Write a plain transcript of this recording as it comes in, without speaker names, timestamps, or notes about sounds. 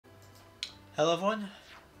Hello everyone,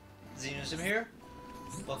 Xenoblade here.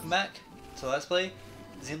 Welcome back to Let's Play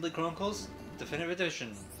Xenoblade Chronicles Definitive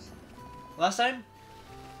Edition. Last time,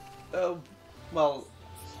 well,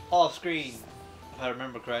 off screen, if I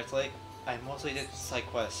remember correctly, I mostly did side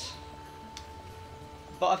quests.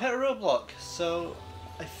 But I've hit a roadblock, so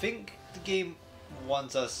I think the game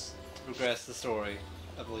wants us to progress the story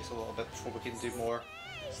at least a little bit before we can do more.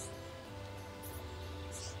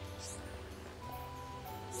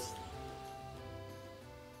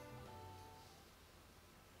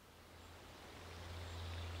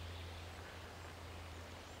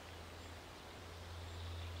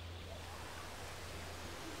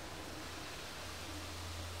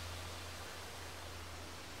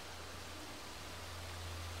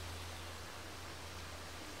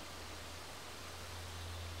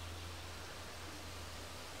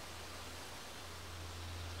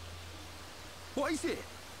 What is it?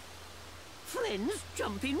 Friends,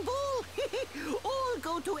 jumping ball. All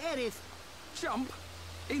go to Aerith. Jump?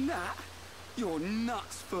 In that? You're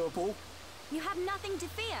nuts, Furball. You have nothing to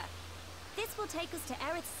fear. This will take us to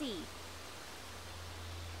Aerith Sea.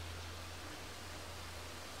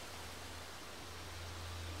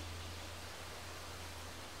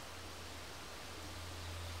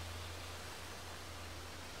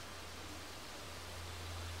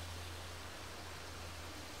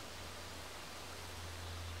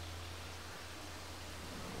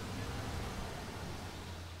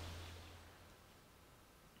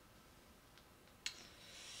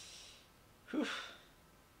 Whew.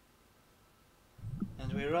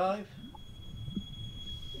 And we arrive.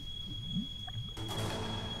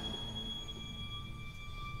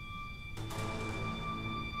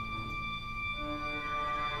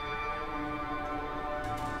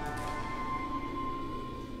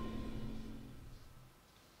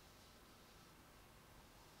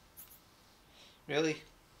 Really?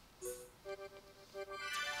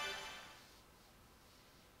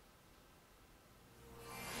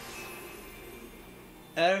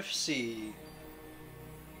 Aerith Sea.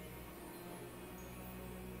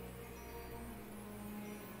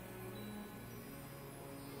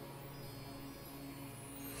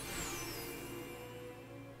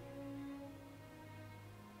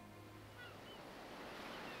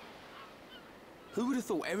 Who would have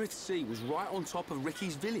thought Aerith Sea was right on top of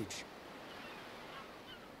Ricky's village?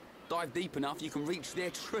 Dive deep enough, you can reach their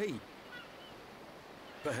tree.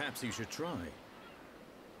 Perhaps you should try.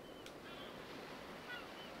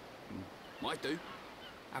 Might do.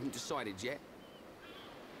 Haven't decided yet.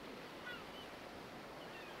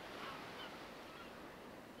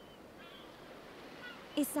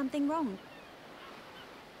 Is something wrong?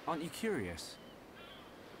 Aren't you curious?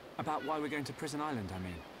 About why we're going to Prison Island, I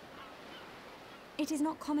mean. It is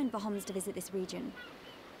not common for Homs to visit this region.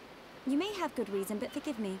 You may have good reason, but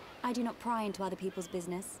forgive me. I do not pry into other people's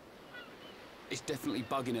business. It's definitely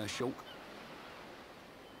bugging her, Shulk.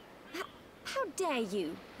 How dare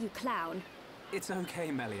you, you clown? It's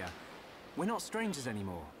okay, Melia. We're not strangers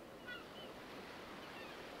anymore.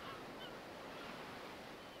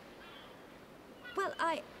 Well,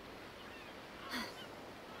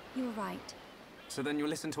 You were right. So then you'll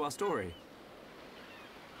listen to our story?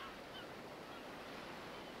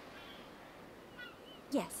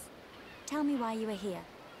 Yes. Tell me why you were here.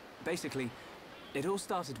 Basically, it all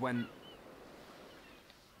started when...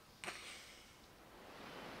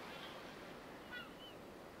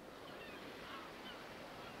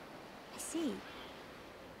 I see.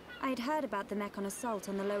 I had heard about the Mechon assault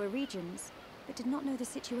on the lower regions, but did not know the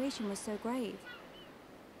situation was so grave.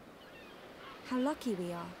 How lucky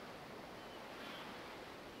we are.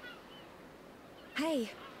 Hey,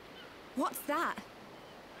 what's that?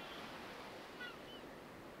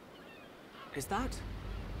 Is that?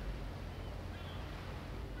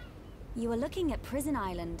 You are looking at Prison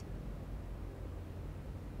Island.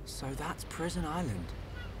 So that's Prison Island?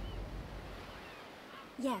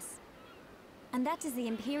 Yes. And that is the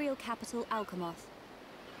Imperial capital, Alcamoth.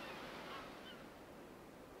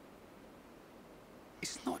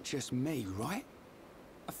 It's not just me, right?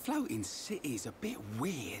 A floating city's a bit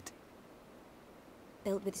weird.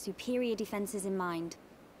 Built with superior defenses in mind.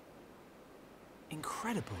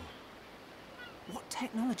 Incredible. What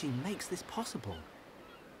technology makes this possible?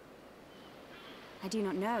 I do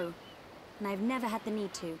not know, and I've never had the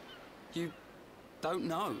need to. You don't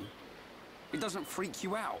know? It doesn't freak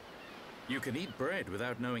you out? You can eat bread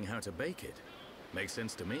without knowing how to bake it. Makes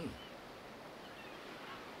sense to me.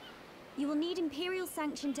 You will need Imperial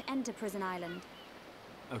sanction to enter Prison Island.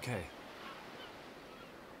 Okay.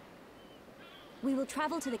 We will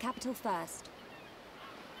travel to the capital first.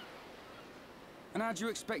 And how do you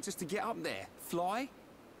expect us to get up there? Fly?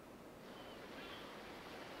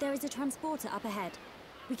 There is a transporter up ahead.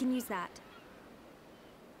 We can use that.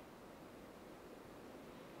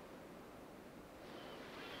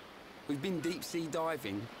 We've been deep sea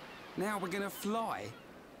diving. Now we're gonna fly.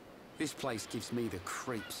 This place gives me the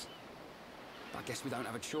creeps. I guess we don't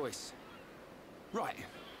have a choice. Right.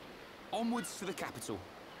 Onwards to the capital.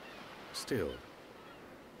 Still,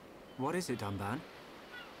 What is it, Dunban?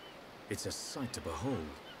 it's a sight to behold.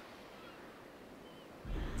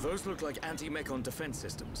 Those look like anti-mechon defense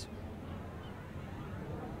systems.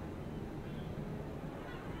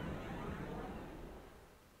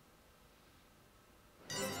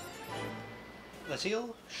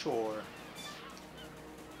 Latil Shore.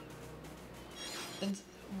 And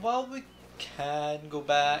while we can go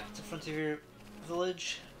back to Frontier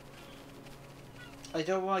Village, I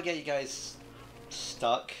don't want to get you guys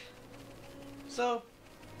stuck. So,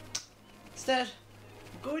 instead,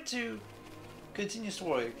 I'm going to continue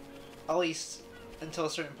story, at least until a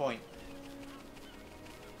certain point.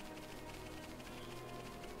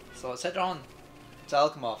 So let's head on to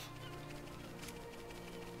Alcamoth.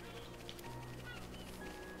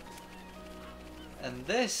 And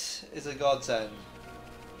this is a godsend.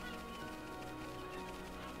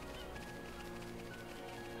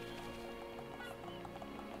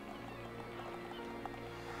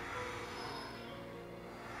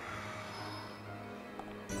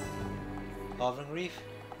 Hovering Reef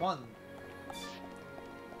 1.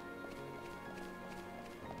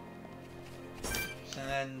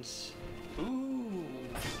 And ooh,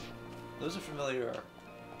 those are familiar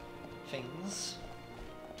things.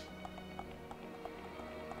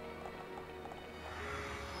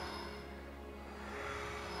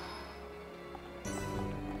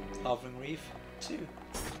 Hovering Reef 2.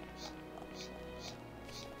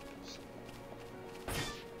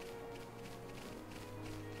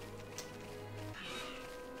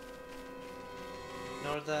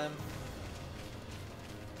 Ignore them.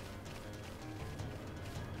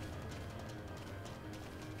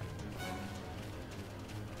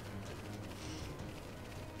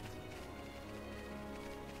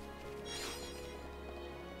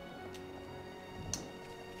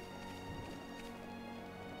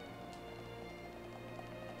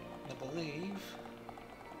 I believe.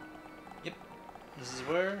 Yep, this is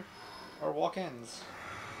where our walk ends.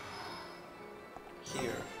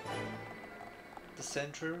 Here. The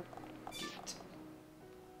center gate.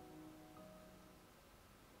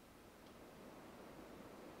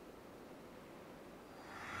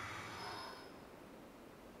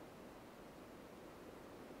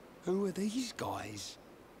 Who are these guys?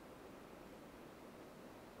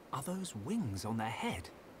 Are those wings on their head?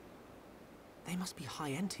 They must be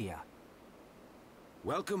High Entia.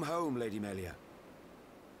 Welcome home, Lady Melia.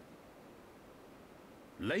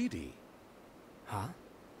 Lady? Huh?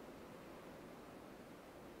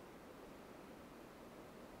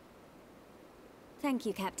 Thank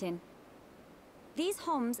you, Captain. These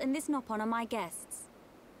Homs and this Nopon are my guests.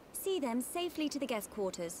 See them safely to the guest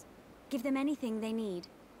quarters. Give them anything they need.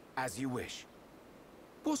 As you wish.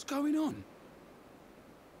 What's going on?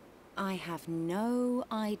 I have no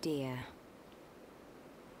idea.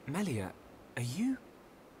 Melia, are you?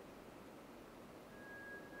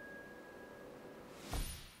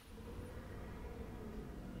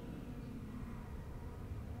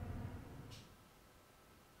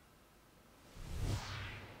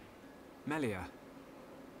 Melia.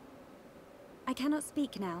 I cannot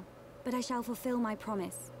speak now, but I shall fulfill my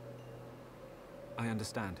promise. I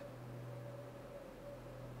understand.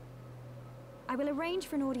 I will arrange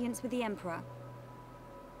for an audience with the Emperor.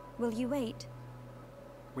 Will you wait?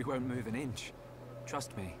 We won't move an inch.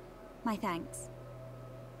 Trust me. My thanks.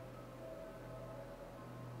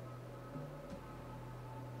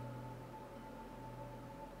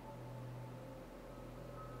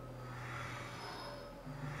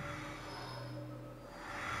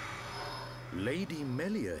 Lady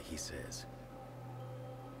Melia, he says.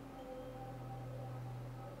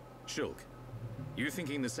 Shulk, you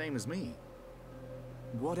thinking the same as me?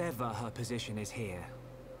 Whatever her position is here,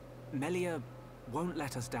 Melia won't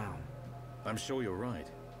let us down. I'm sure you're right.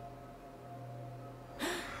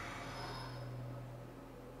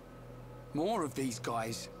 More of these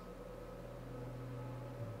guys.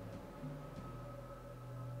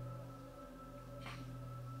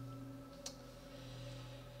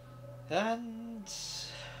 And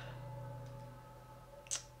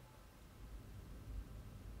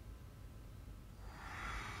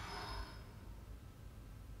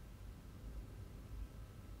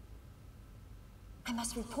I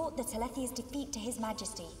must report the Telethia's defeat to His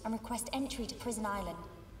Majesty and request entry to Prison Island.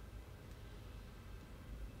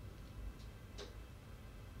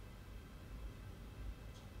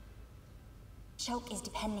 Shulk is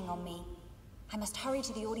depending on me. I must hurry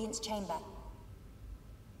to the audience chamber.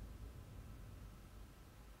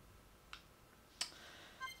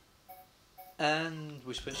 And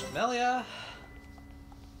we switch to Melia.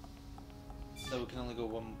 Though we can only go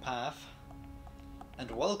one path. And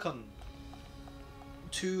welcome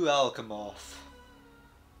to Alcamoth.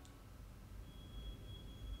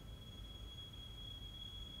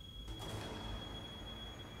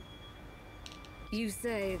 You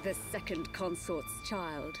say the second consort's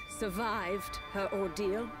child survived her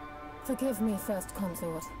ordeal? Forgive me, First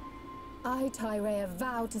Consort. I, Tyrea,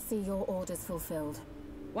 vow to see your orders fulfilled.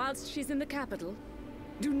 Whilst she's in the capital,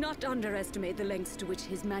 do not underestimate the lengths to which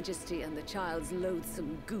His Majesty and the child's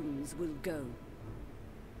loathsome goons will go.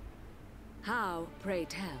 How, pray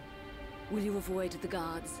tell, will you avoid the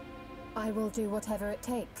guards? I will do whatever it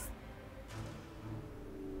takes.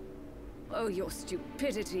 Oh, your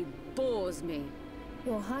stupidity bores me.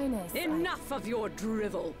 Your Highness, Enough of your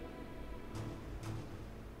drivel!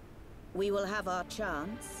 We will have our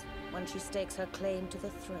chance when she stakes her claim to the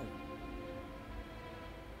throne.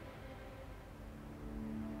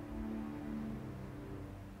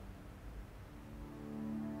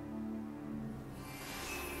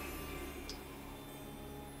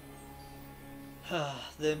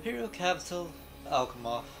 The Imperial Capital,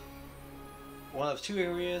 Alcamoth. One of two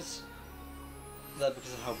areas that,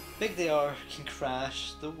 because of how big they are, can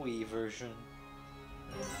crash the Wii version.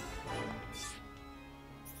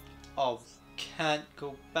 Oh, can't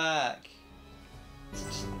go back.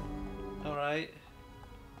 Alright.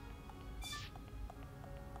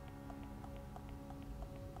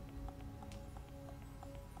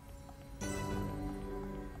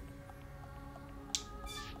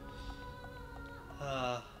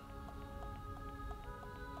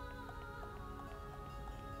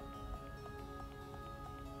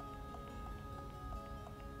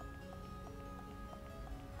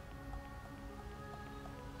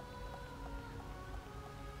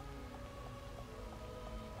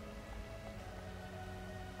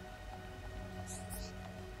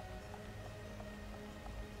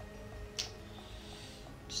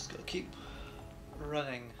 Just gotta keep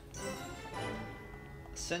running.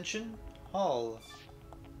 Ascension Hall.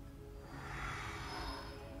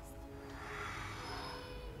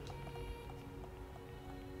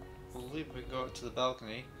 I believe we go out to the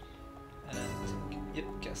balcony and yep,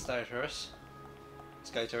 get a sky terrace.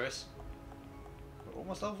 We're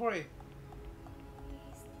almost level 40.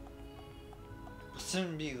 We'll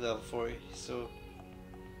soon be level 40, so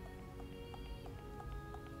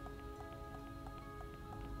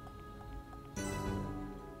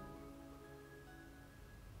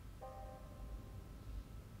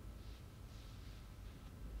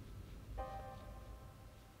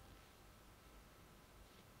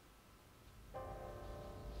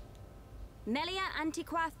Melia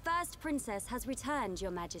Antiqua, First Princess, has returned,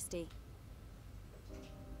 Your Majesty.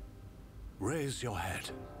 Raise your head.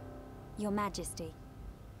 Your Majesty.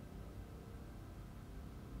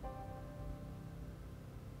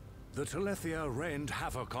 The Telethia rained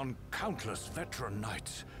havoc on countless veteran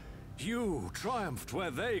knights. You triumphed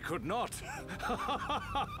where they could not.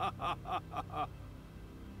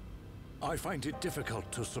 I find it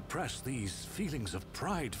difficult to suppress these feelings of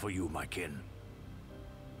pride for you, my kin.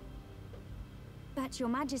 But, Your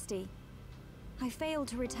Majesty, I failed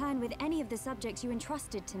to return with any of the subjects you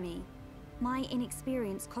entrusted to me. My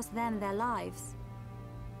inexperience cost them their lives.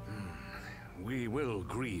 We will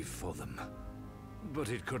grieve for them, but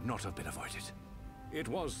it could not have been avoided. It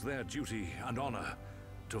was their duty and honor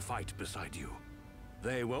to fight beside you.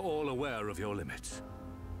 They were all aware of your limits.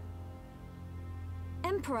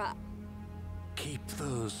 Emperor! Keep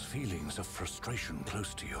those feelings of frustration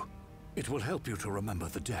close to you. It will help you to remember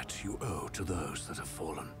the debt you owe to those that have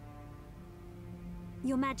fallen.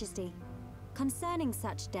 Your Majesty, concerning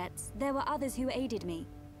such debts, there were others who aided me.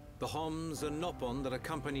 The Homs and Nopon that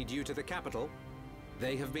accompanied you to the capital,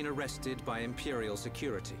 they have been arrested by Imperial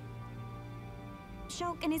security.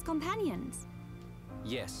 Shulk and his companions?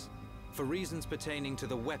 Yes, for reasons pertaining to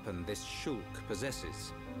the weapon this Shulk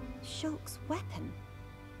possesses. Shulk's weapon?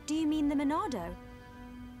 Do you mean the Monado?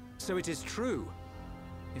 So it is true.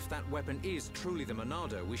 If that weapon is truly the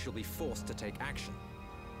Monado, we shall be forced to take action.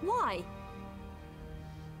 Why?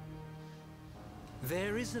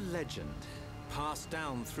 There is a legend, passed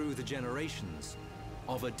down through the generations,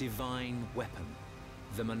 of a divine weapon,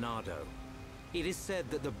 the Monado. It is said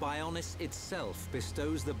that the Bionis itself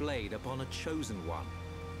bestows the blade upon a chosen one.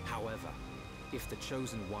 However, if the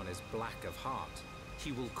chosen one is black of heart,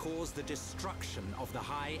 he will cause the destruction of the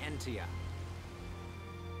High Entia.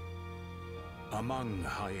 Among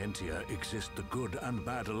High Entia exist the good and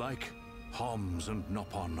bad alike. Homs and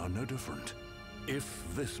Nopon are no different. If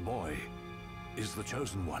this boy is the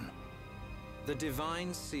chosen one. The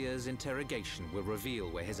Divine Seer's interrogation will reveal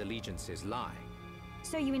where his allegiances lie.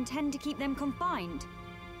 So you intend to keep them confined?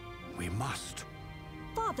 We must.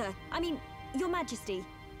 Father, I mean, Your Majesty.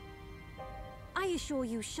 I assure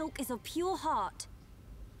you, Shulk is of pure heart.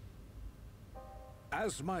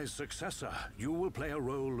 As my successor, you will play a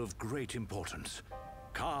role of great importance.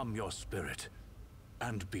 Calm your spirit,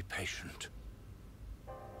 and be patient.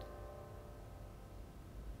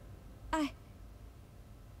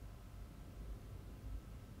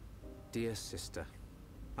 Dear sister,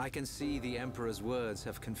 I can see the Emperor's words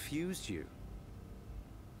have confused you.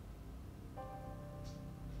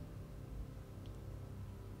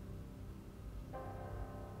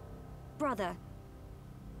 Brother.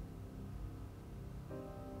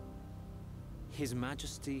 His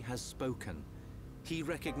Majesty has spoken. He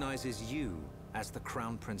recognizes you as the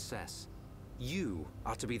Crown Princess. You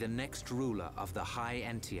are to be the next ruler of the High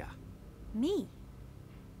Entia. Me?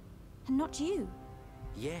 And not you?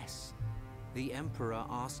 Yes. The Emperor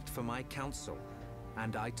asked for my counsel,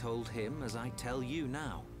 and I told him as I tell you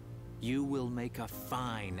now. You will make a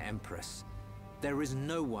fine Empress. There is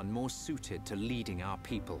no one more suited to leading our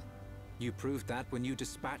people. You proved that when you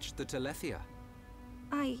dispatched the Telethia.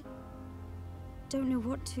 I don't know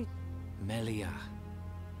what to... Melia.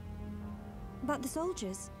 But the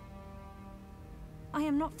soldiers. I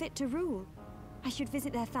am not fit to rule. I should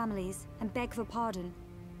visit their families and beg for pardon.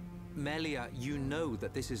 Melia, you know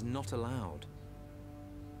that this is not allowed.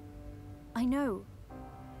 I know.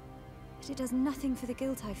 But it does nothing for the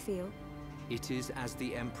guilt I feel. It is as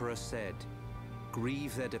the Emperor said.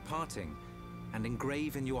 Grieve their departing, and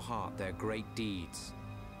engrave in your heart their great deeds.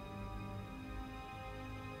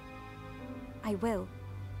 I will.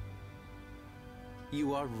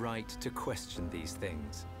 You are right to question these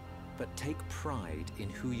things, but take pride in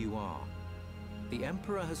who you are. The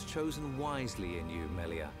Emperor has chosen wisely in you,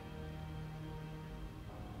 Melia.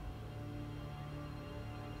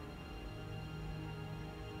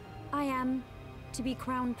 I am to be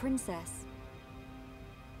Crown Princess.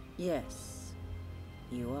 Yes,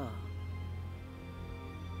 you are.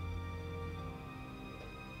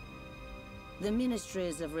 The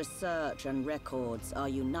Ministries of Research and Records are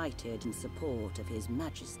united in support of His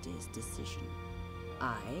Majesty's decision.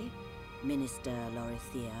 I, Minister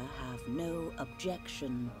Lorithia, have no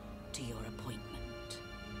objection to your appointment.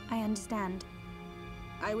 I understand.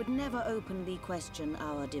 I would never openly question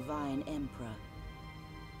our Divine Emperor.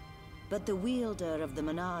 But the wielder of the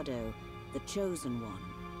Monado, the Chosen One,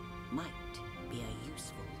 might be a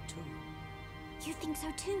useful tool. You think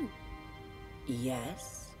so too?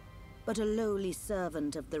 Yes, but a lowly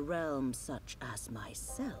servant of the realm such as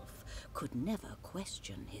myself could never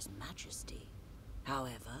question His Majesty.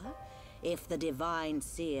 However, if the Divine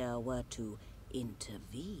Seer were to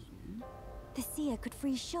intervene... The Seer could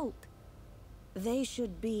free Shulk. They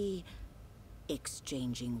should be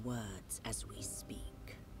exchanging words as we speak.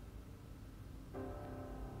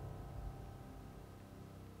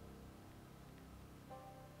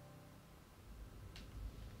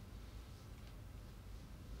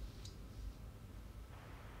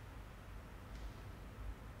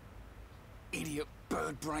 Idiot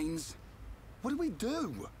bird brains. What do we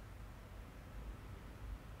do?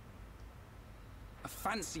 A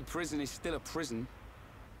fancy prison is still a prison.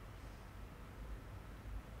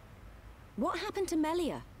 What happened to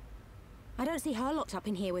Melia? I don't see her locked up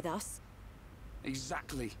in here with us.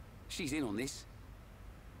 Exactly. She's in on this.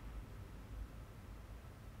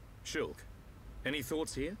 Shulk, any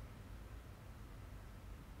thoughts here?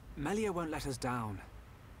 Melia won't let us down.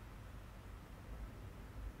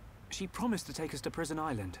 She promised to take us to Prison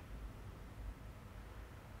Island.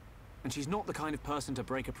 And she's not the kind of person to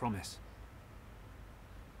break a promise.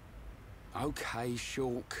 Okay,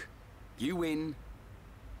 Shulk. You win.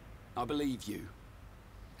 I believe you.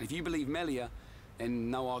 And if you believe Melia, then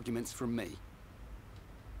no arguments from me.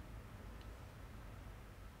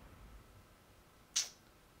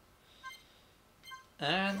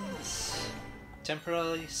 And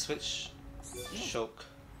temporarily switch Shulk.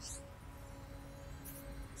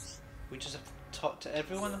 We just have to talk to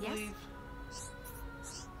everyone, I believe.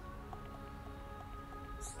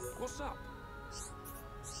 What's up?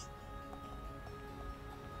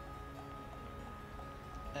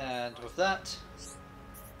 And with that,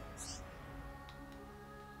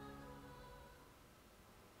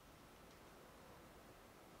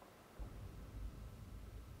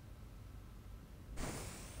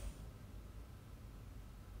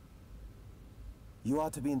 you are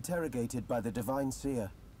to be interrogated by the Divine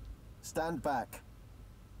Seer. Stand back.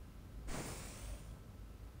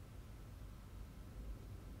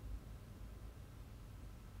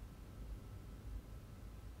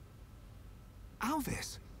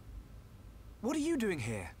 Alvis! What are you doing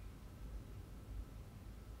here?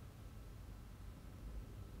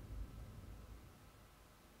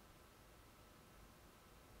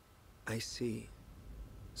 I see.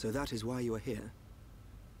 So that is why you are here.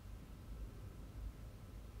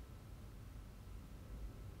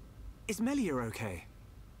 Is Melia okay?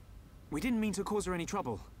 We didn't mean to cause her any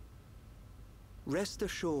trouble. Rest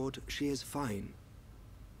assured, she is fine.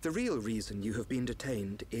 The real reason you have been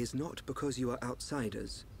detained is not because you are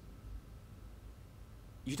outsiders.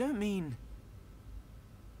 You don't mean...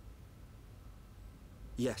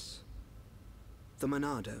 Yes. The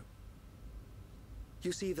Monado.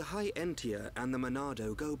 You see, the High Entia and the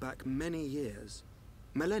Monado go back many years.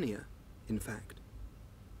 Millennia, in fact.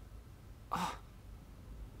 Ah.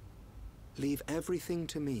 Leave everything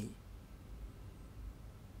to me.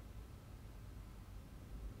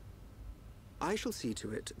 I shall see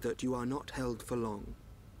to it that you are not held for long.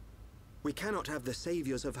 We cannot have the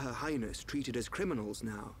saviors of Her Highness treated as criminals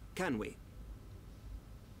now, can we?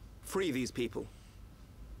 Free these people.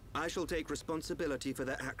 I shall take responsibility for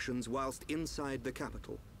their actions whilst inside the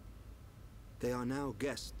capital. They are now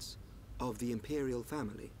guests of the Imperial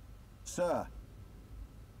family. Sir!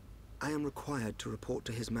 I am required to report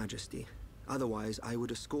to His Majesty. Otherwise, I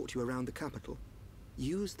would escort you around the capital.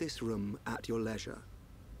 Use this room at your leisure.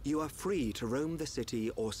 You are free to roam the city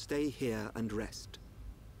or stay here and rest.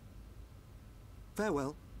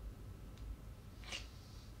 Farewell.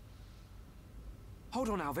 Hold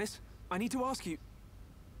on, Alvis. I need to ask you...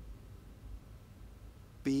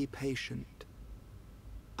 Be patient.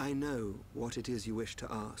 I know what it is you wish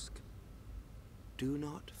to ask. Do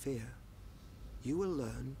not fear. You will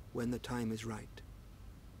learn when the time is right.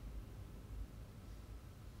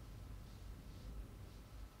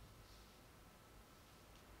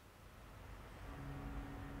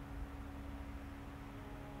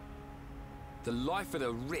 The life of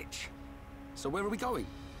the rich. So where are we going?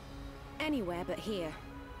 Anywhere but here.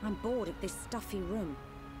 I'm bored of this stuffy room.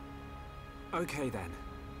 Okay then.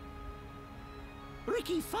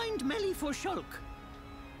 Ricky, find Melly for Shulk.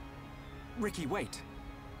 Ricky, wait.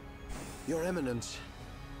 Your Eminence.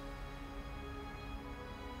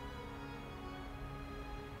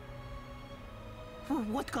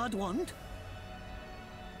 What God want?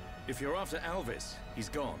 If you're after Alvis, he's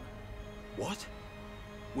gone. What?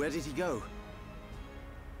 Where did he go?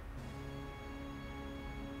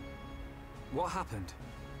 What happened?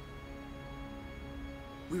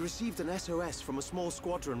 We received an SOS from a small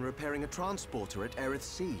squadron repairing a transporter at Erith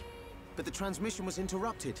Sea. But the transmission was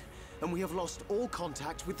interrupted, and we have lost all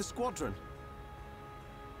contact with the squadron.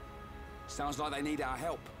 Sounds like they need our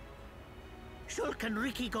help. Shulk and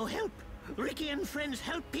Ricky go help. Ricky and friends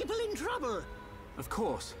help people in trouble. Of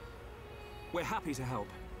course. We're happy to help.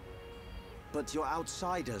 But you're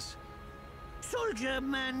outsiders. Soldier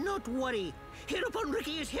man, not worry. Hereupon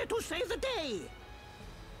Ricky is here to save the day.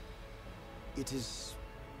 It is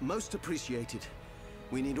most appreciated.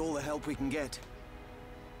 We need all the help we can get.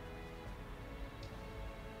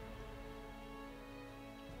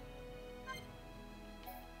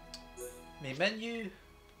 Main menu.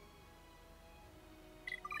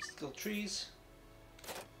 Still trees.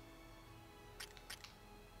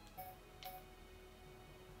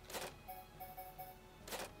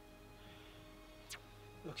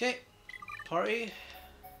 Okay, party.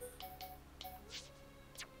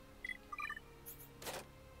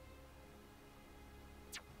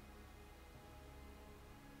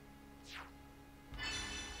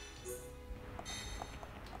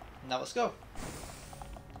 Now let's go.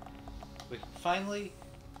 We can finally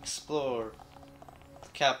explore the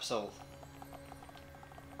capsule.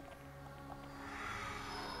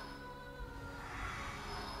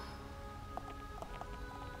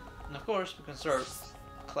 And of course, we can start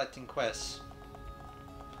collecting quests.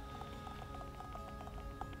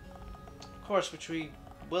 Of course, which we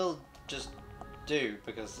will just do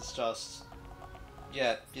because it's just,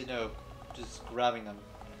 yeah, you know, just grabbing them.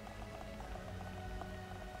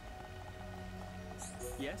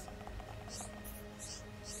 Yes?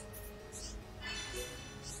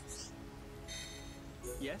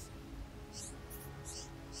 Yes?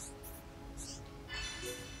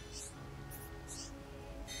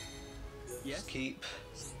 Yes? Just keep.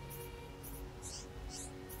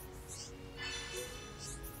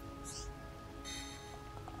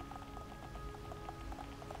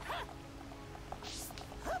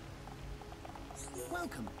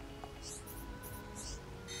 Welcome.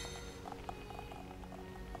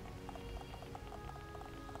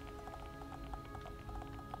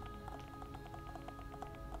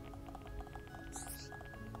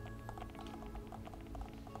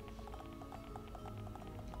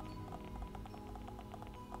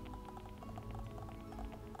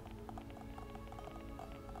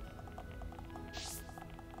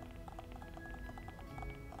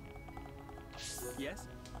 Yes?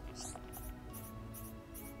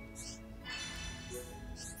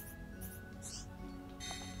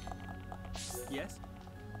 Yes?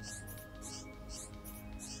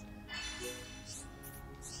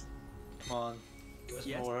 Come on, give us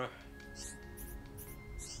Yes? more.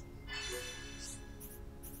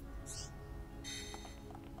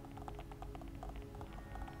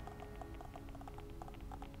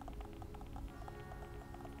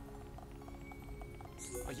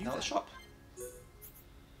 Are you Now the there? shop.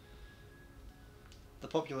 The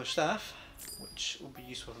popular staff, which will be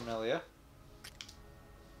useful for Melia.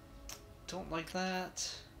 Don't like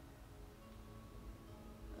that.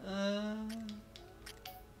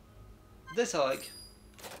 This I like.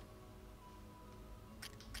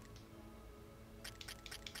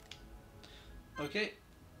 Okay,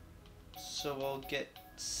 so we'll get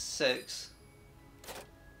 6.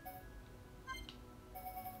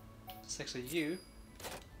 6 of you.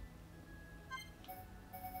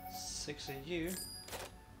 6 of you.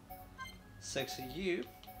 6 of you.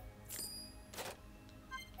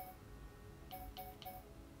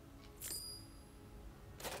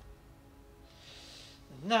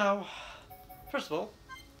 Now, first of all,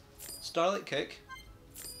 Starlight Kick,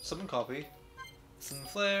 Summon Copy, Summon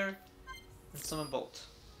Flare, and Summon Bolt.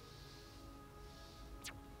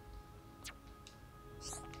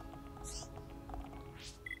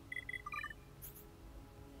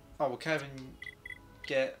 Oh, we can't even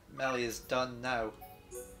get Melia's done now.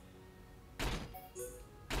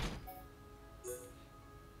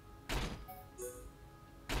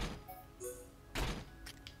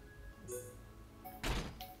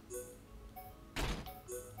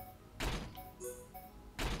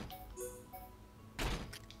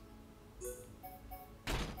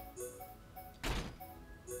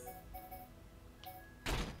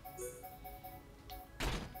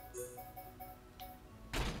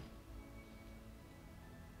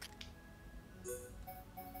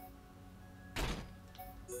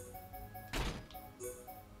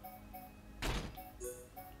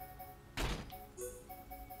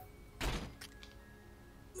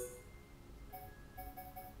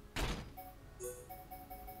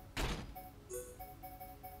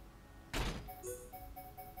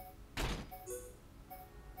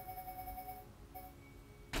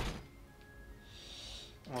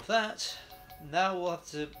 And with that, now we'll have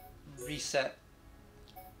to reset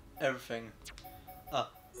everything.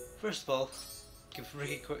 First of all, give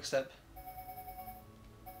Ricky a quick step.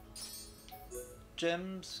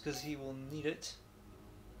 Gems, because he will need it.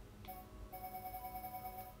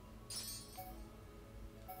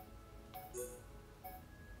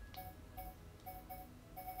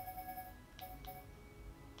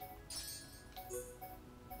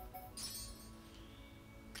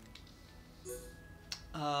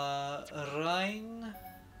 Rhine.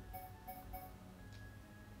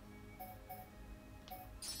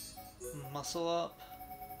 Muscle up.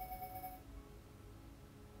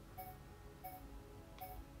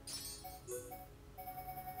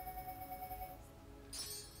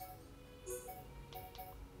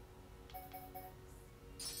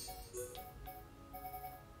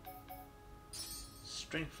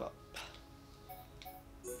 Strength up.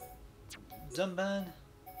 Dumban.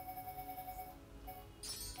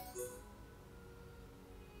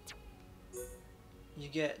 You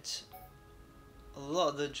get a lot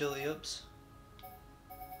of the agility ups.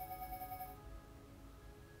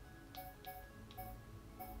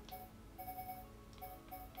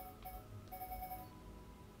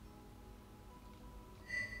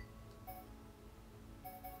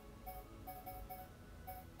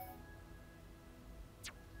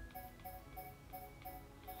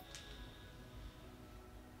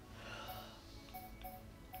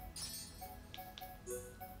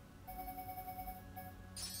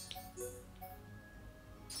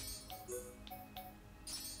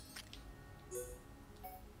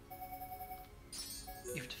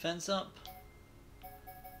 Your defense up.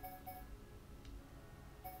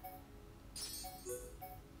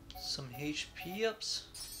 Some HP ups.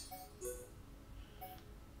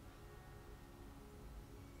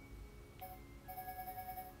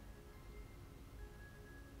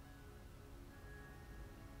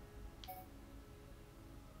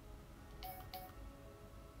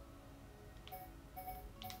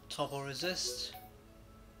 Topple resist.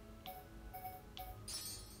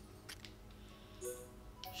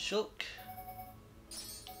 Shulk.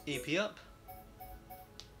 AP up.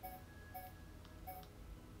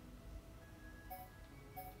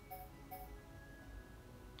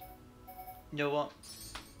 You know what?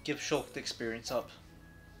 Give Shulk the experience up.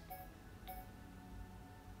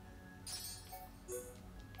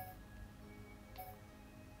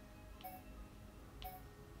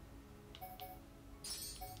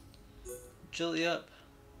 agility up.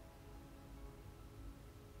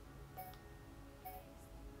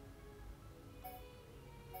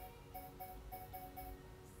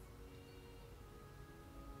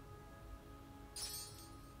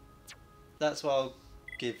 That's what I'll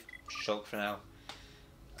give Shulk for now.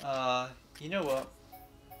 You know what?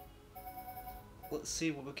 Let's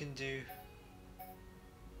see what we can do.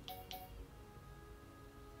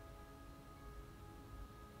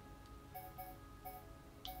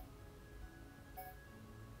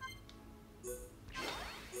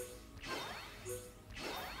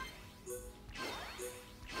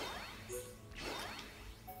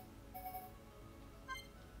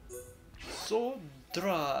 Sword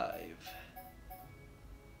Drive.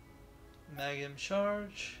 Magnum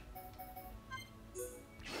Charge.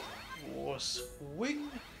 War Swing.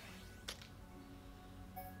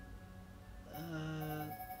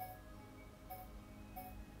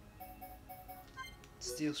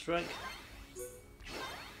 Steel Strike.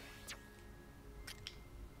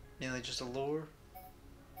 Mainly just a lure.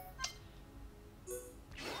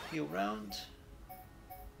 Heal round.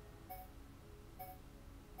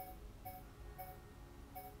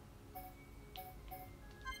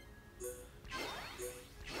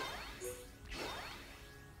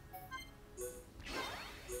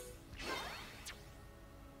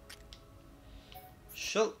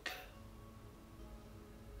 Shulk.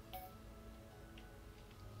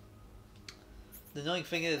 The annoying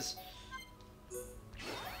thing is,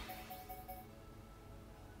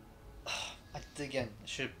 again, I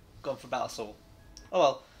should have gone for Battle Soul. Oh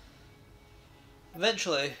well.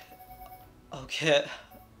 Eventually, I'll get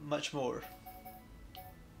much more.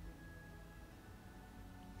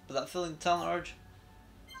 But that filling talent urge,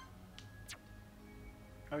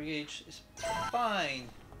 our gauge is fine.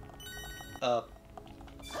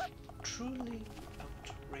 Truly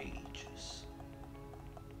outrageous.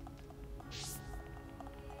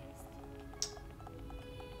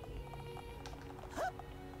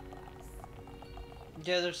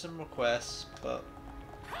 Yeah, there's some requests, but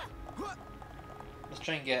let's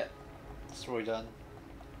try and get the story done.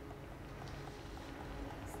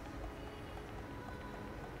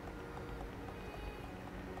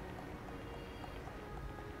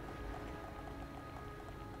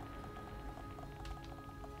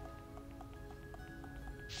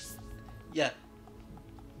 Yeah,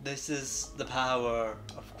 this is the power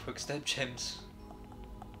of quick step gems.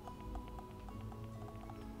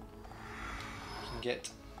 You can get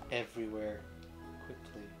everywhere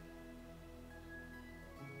quickly.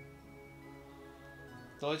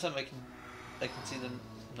 The only time I can see them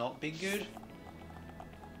not being good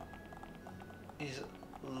is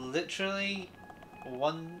literally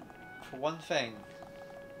one thing,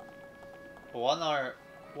 one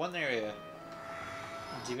area,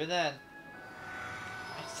 and even then.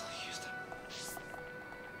 I still use them.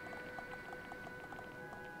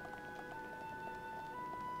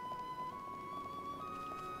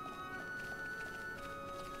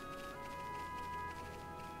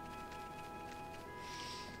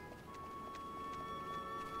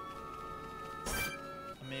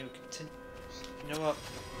 I mean, we continue. You know what?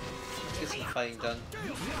 Let's get some fighting done.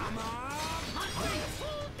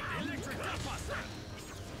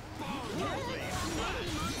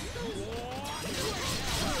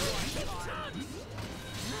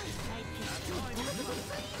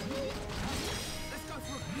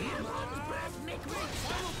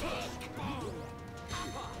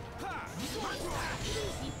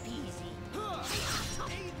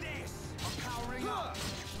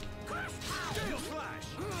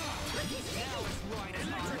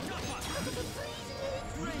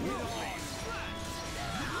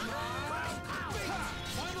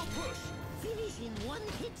 Finish in one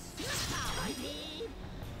hit.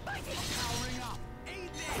 Powering up.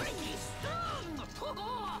 Pretty strong.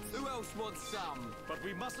 Who else wants some? But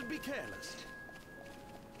we mustn't be careless.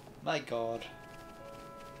 My god.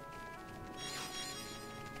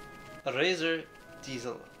 A Razor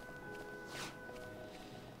Diesel.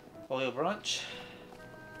 Oil branch.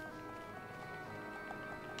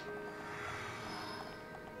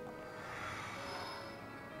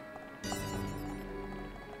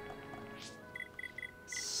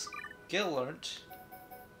 Skill learnt.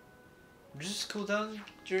 Reduce cooldown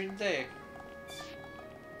during the day.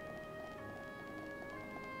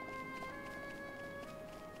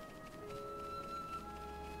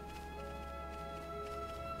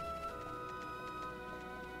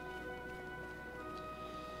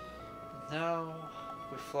 Now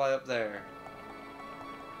we fly up there.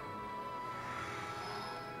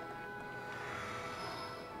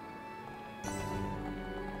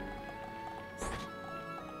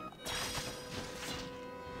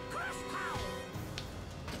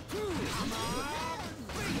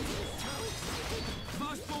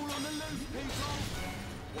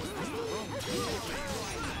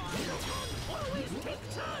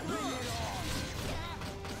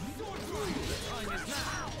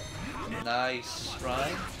 Nice,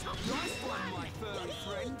 Ryan. Nice one, my furry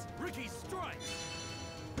friend. Ricky, strike.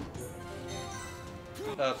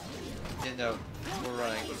 You know, we're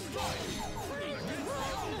running. We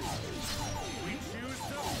choose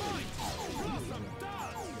to fight. Awesome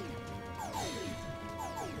does.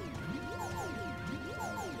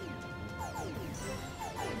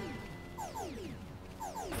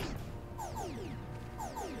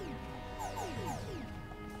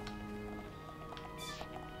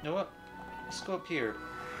 You know what? Let's go up here.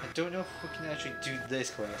 I don't know if we can actually do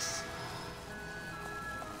this quest.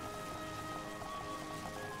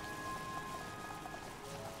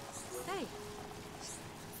 Hey.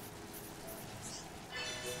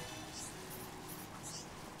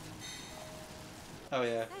 Oh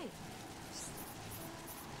yeah. Hey.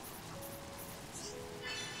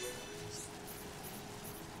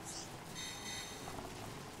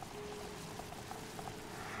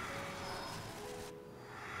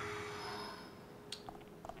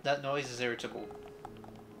 That noise is irritable.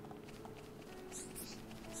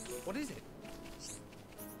 What is it?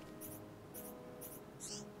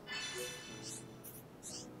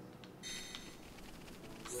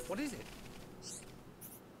 What is it?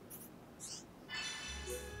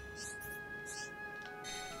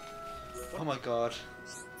 Oh my god.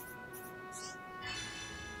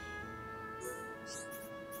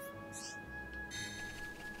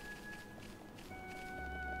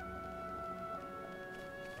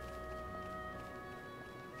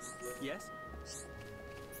 Yes?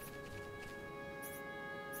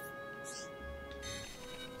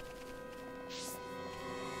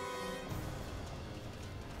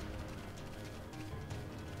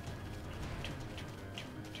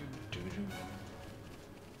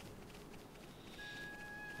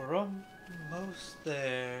 We're almost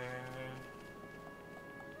there.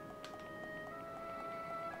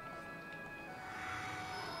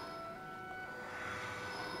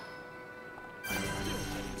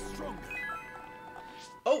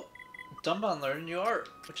 Oh! Dunban learned new art,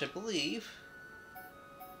 which I believe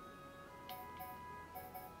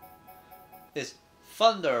is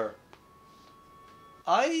Thunder.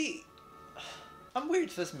 I'm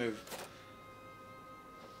weird for this move.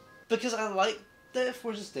 Because I like that it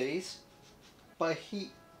forces days, but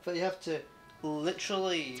but you have to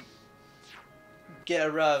literally get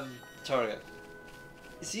around the target.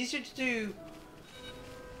 It's easier to do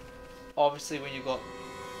obviously when you've got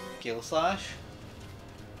Gale Slash,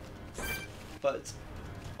 but it's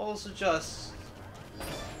also just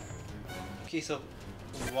a case of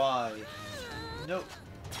why. No,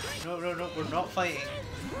 we're not fighting.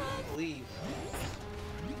 Leave.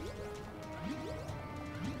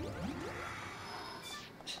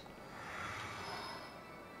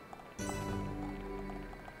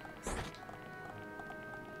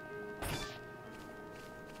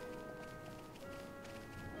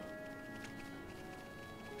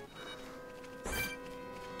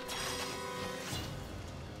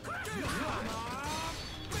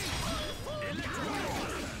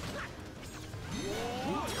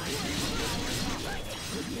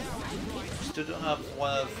 Still don't have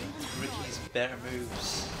one of Ricky's better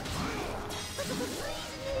moves.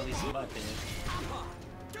 At least in my opinion.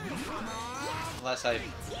 Unless I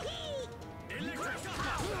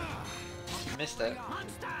missed it.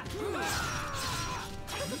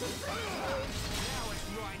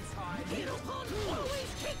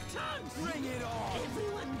 Bring it on!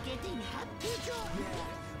 Everyone getting happy, John?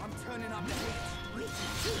 Yeah, I'm turning up the heat.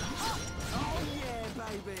 Oh yeah,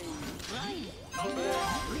 baby! Right.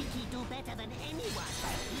 Ricky do better than anyone.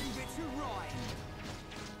 Leave it to Ryan.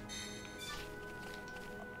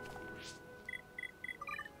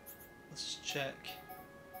 Let's check.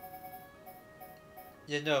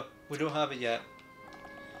 Yeah, no, we don't have it yet.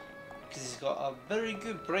 Because he's got a very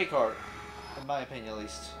good break art, in my opinion at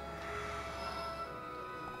least.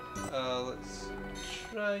 Let's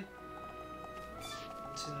try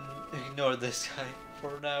to ignore this guy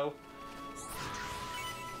for now.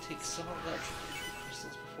 Take some of that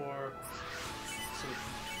crystals before, so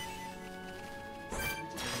we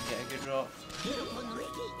can get a good drop.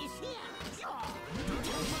 Ricky is here. Leave it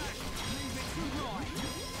to Ryan.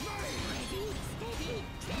 Ready, steady,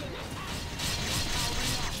 chain attack.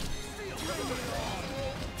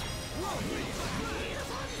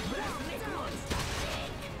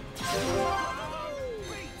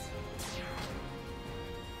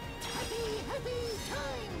 Happy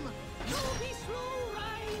time! No be slow,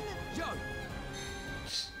 Ryan! Yo!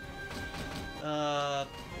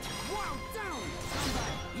 Wow, down! Come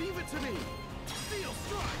back! Leave it to me! Steel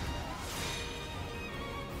strike!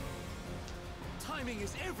 Timing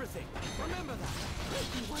is everything! Remember that!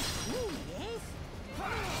 Ricky was cool, yes?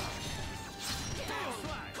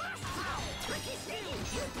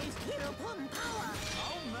 You taste Heropon power!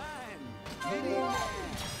 Oh man!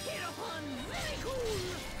 Heropon, very cool!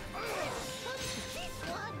 This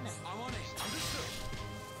one! I'm on it. Understood.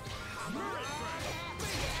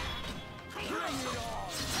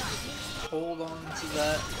 Hold on to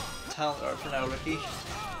that talent art for now, Ricky.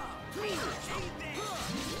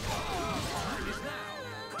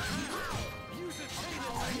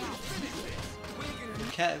 You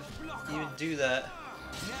can't even do that.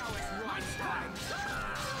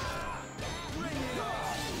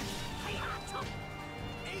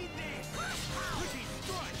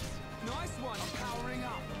 Nice one. I'm powering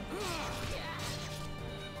up.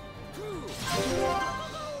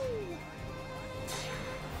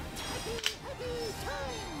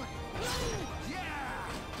 Yeah!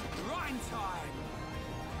 Rhyme time!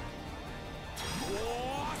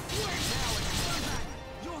 Whoa, swing! Now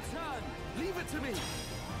it's your turn! Leave it to me!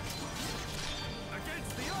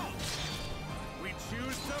 Against the odds, we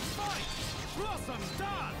choose to fight! Blossom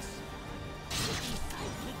dance!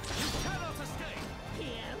 You cannot escape!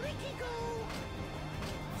 Here, Ricky, go!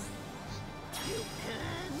 You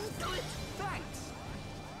can do it! Thanks!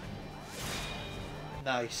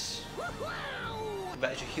 Nice. I've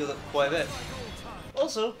actually healed up quite a bit.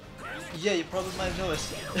 Also, yeah, you probably might have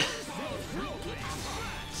noticed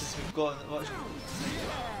since we've got a much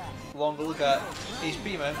longer look at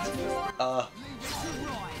HP amount.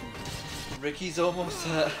 Ricky's almost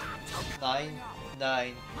at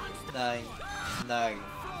 9999.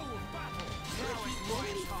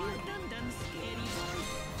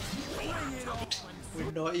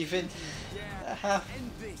 We're not even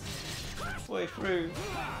halfway through.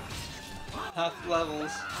 Half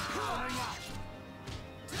levels.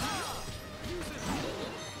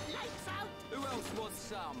 Who else wants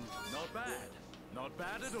some? Not bad. Not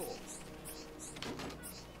bad at all.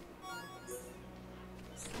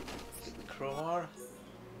 Get the crowbar.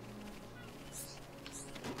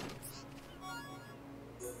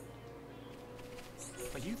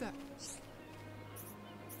 Are you that?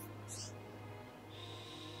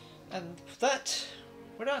 And with that,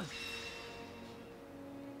 we're done.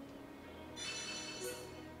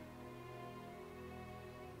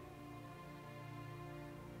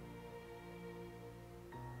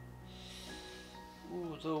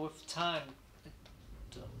 Ooh, though with time.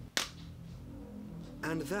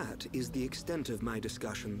 And that is the extent of my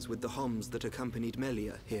discussions with the Homs that accompanied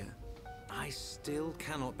Melia here. I still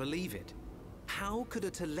cannot believe it. How could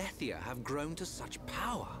a Telethia have grown to such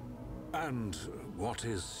power? And what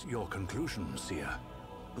is your conclusion, Seer?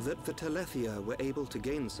 That the Telethia were able to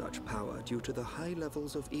gain such power due to the high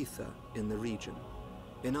levels of ether in the region.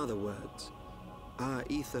 In other words, our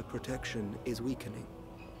ether protection is weakening.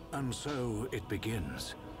 And so it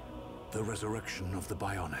begins. The resurrection of the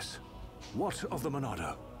Bionis. What of the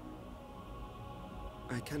Monado?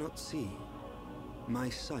 I cannot see. My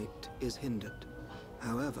sight is hindered.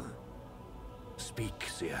 However... Speak,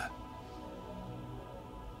 Seer.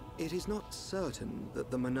 It is not certain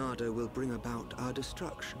that the Monado will bring about our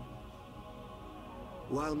destruction.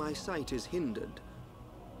 While my sight is hindered,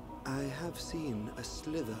 I have seen a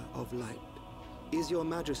slither of light. Is your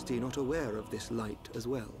Majesty not aware of this light as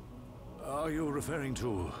well? Are you referring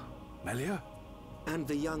to Melia? And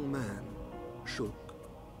the young man, Shulk.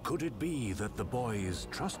 Could it be that the boy is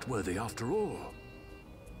trustworthy after all?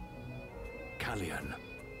 Kallian,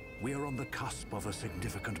 we are on the cusp of a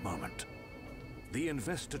significant moment. The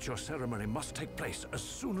investiture ceremony must take place as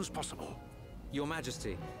soon as possible. Your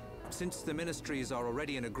Majesty, since the ministries are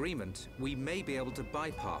already in agreement, we may be able to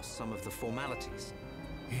bypass some of the formalities.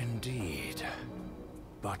 Indeed.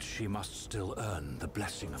 But she must still earn the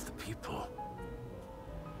blessing of the people.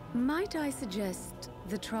 Might I suggest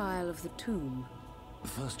the trial of the tomb?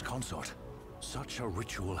 First Consort, such a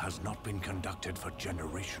ritual has not been conducted for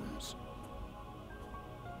generations.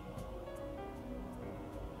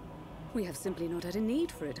 We have simply not had a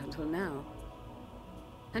need for it until now.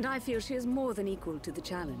 And I feel she is more than equal to the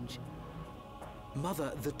challenge.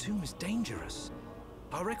 Mother, the tomb is dangerous.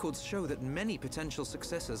 Our records show that many potential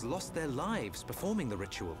successors lost their lives performing the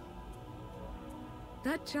ritual.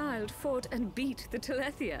 That child fought and beat the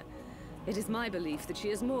Telethia. It is my belief that she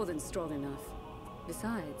is more than strong enough.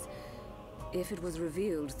 Besides, if it was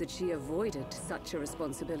revealed that she avoided such a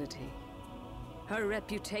responsibility, her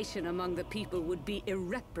reputation among the people would be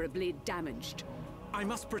irreparably damaged. I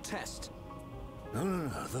must protest. No,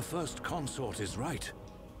 the First Consort is right.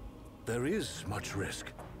 There is much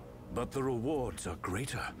risk, but the rewards are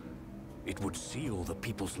greater. It would seal the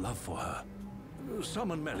people's love for her.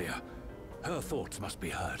 Summon Melia. Her thoughts must be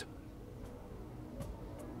heard.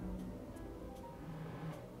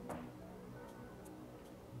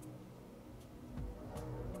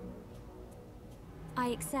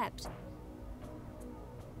 accept.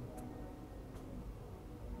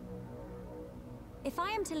 If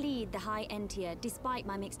I am to lead the High Entia despite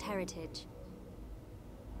my mixed heritage,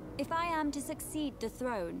 if I am to succeed the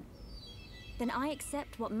throne, then I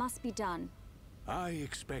accept what must be done. I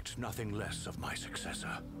expect nothing less of my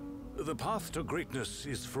successor. The path to greatness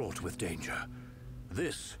is fraught with danger.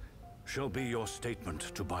 This shall be your statement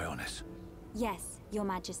to Bionis. Yes, Your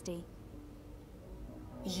Majesty.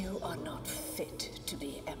 You are not fit to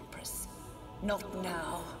be Empress. Not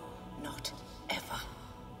now, not ever.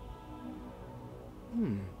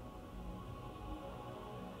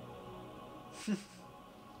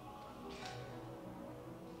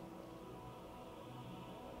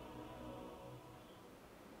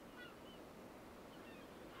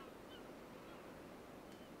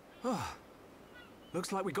 Oh,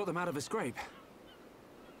 looks like we got them out of a scrape.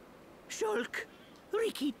 Shulk,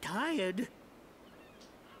 Ricky tired.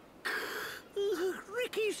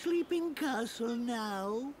 Ricky's sleeping castle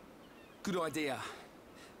now. Good idea.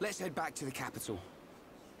 Let's head back to the capital.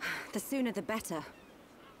 The sooner the better.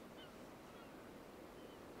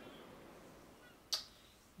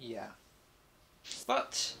 Yeah.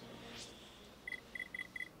 But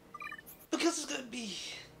because it's going to be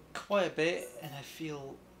quite a bit and I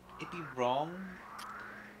feel it'd be wrong,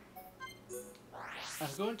 I'm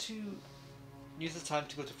going to use the time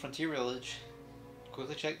to go to Frontier Village,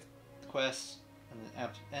 quickly check the quests, and then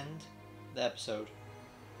end the episode.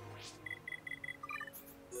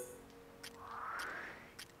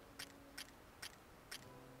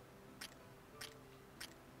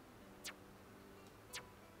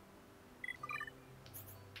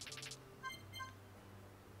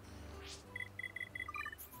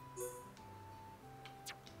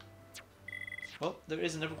 Well, there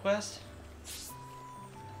is another quest.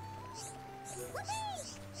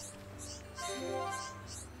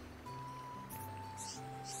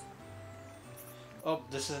 Oh,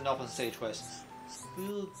 this is an open stage quest.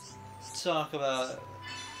 We'll talk about...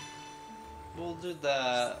 We'll do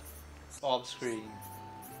that off screen.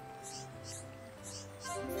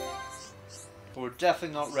 But we're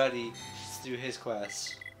definitely not ready to do his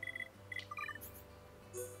quest.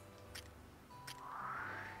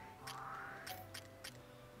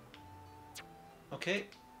 Okay,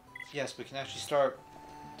 yes, we can actually start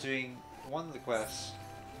doing one of the quests,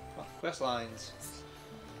 quest lines.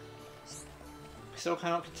 We still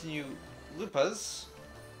cannot continue Lupa's,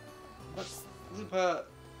 but Lupa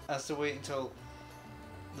has to wait until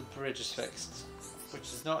the bridge is fixed, which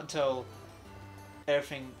is not until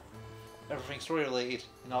everything story related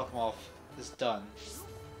in Alcamoth is done.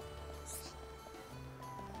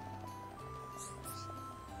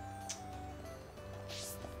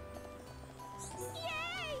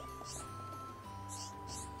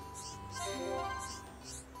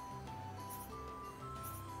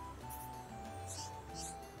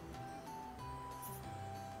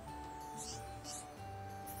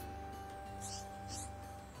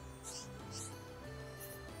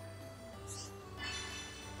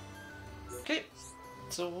 Okay,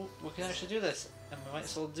 so we can actually do this, and we might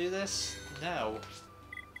as well do this now.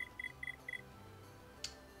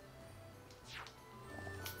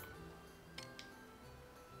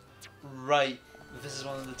 Right, this is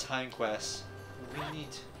one of the time quests. We need...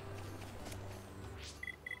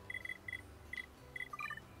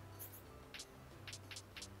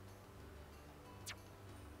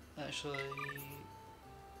 Actually...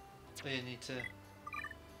 we need to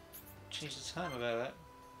change the time about it.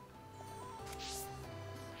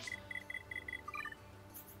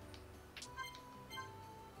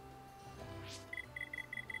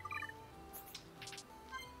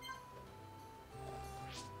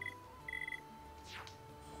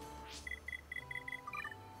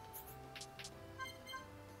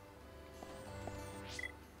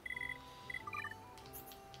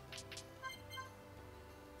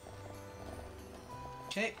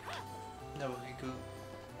 Okay, now we can go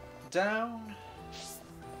down.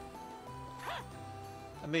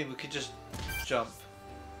 I mean, we could just jump.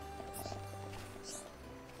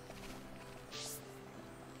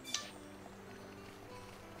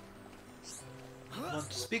 I want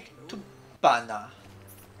to speak to Bana.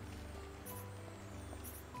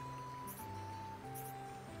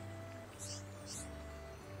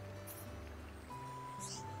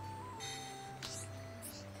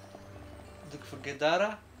 Look for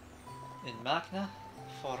Gadara in Magna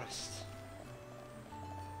Forest.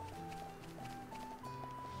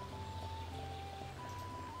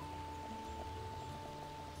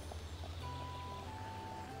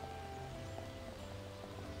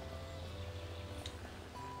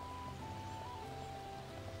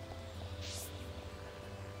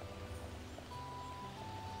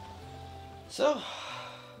 So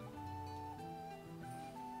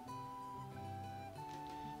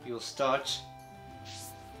we will start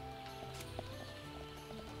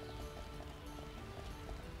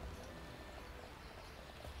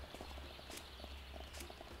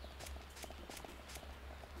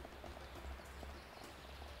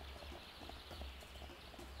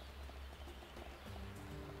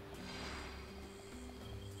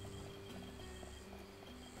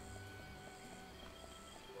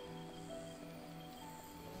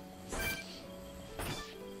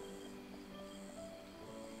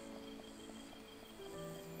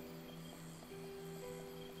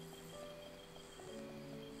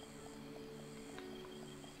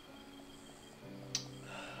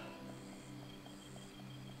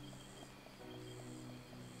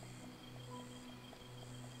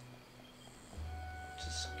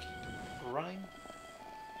just keep running.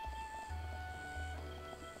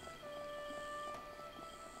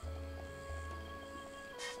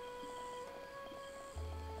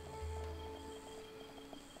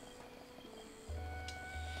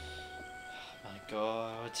 My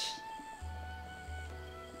God.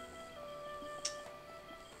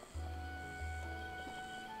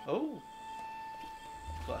 Oh,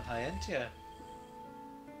 got High Entia.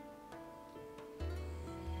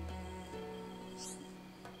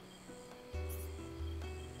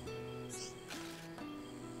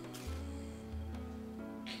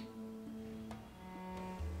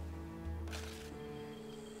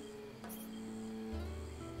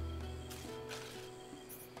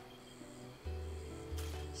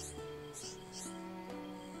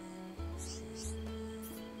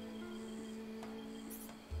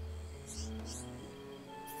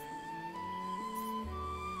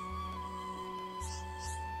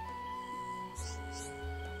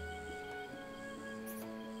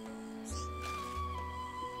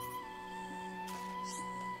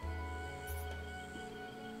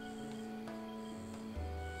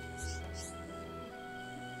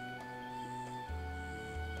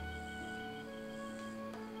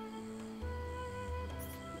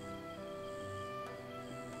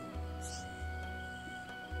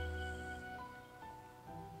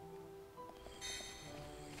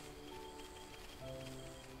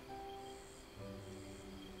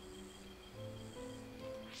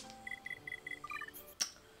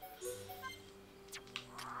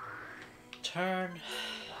 Turn.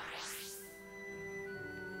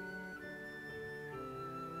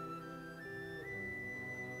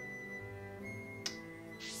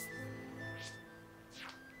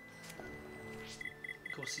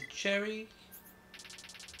 Go see Cherry.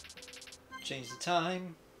 Change the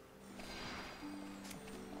time.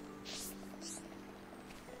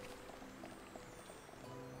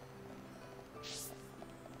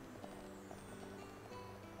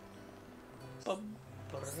 Bum,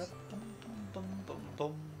 ba-da-da, bum, bum,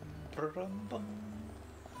 bum, ba-dum, bum.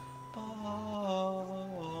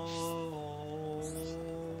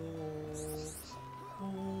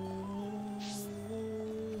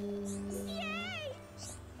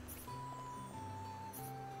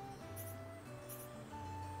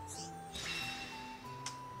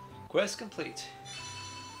 Quest complete.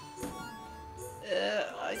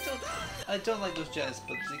 I don't like those gens,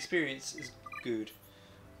 but the experience is good.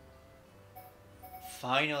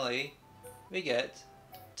 Finally, we get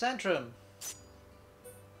Tantrum,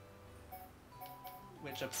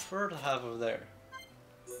 which I prefer to have over there.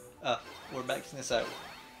 We're maxing this out.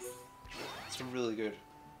 It's really good.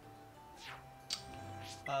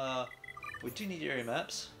 We do need area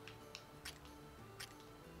maps,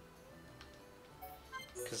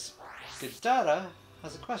 because Good Data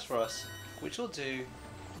has a quest for us, which we'll do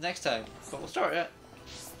next time. But we'll start it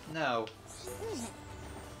now.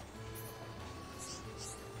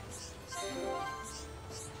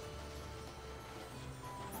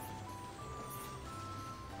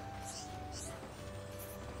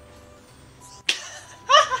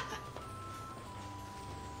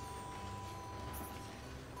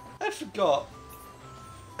 I forgot.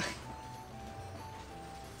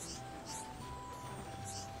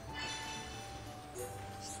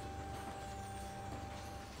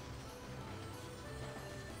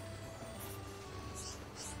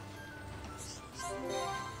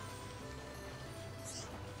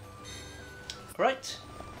 Right.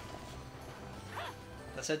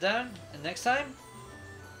 Let's head down, and next time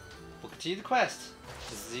we'll continue the quest.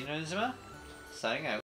 This is Xenoblade, signing out.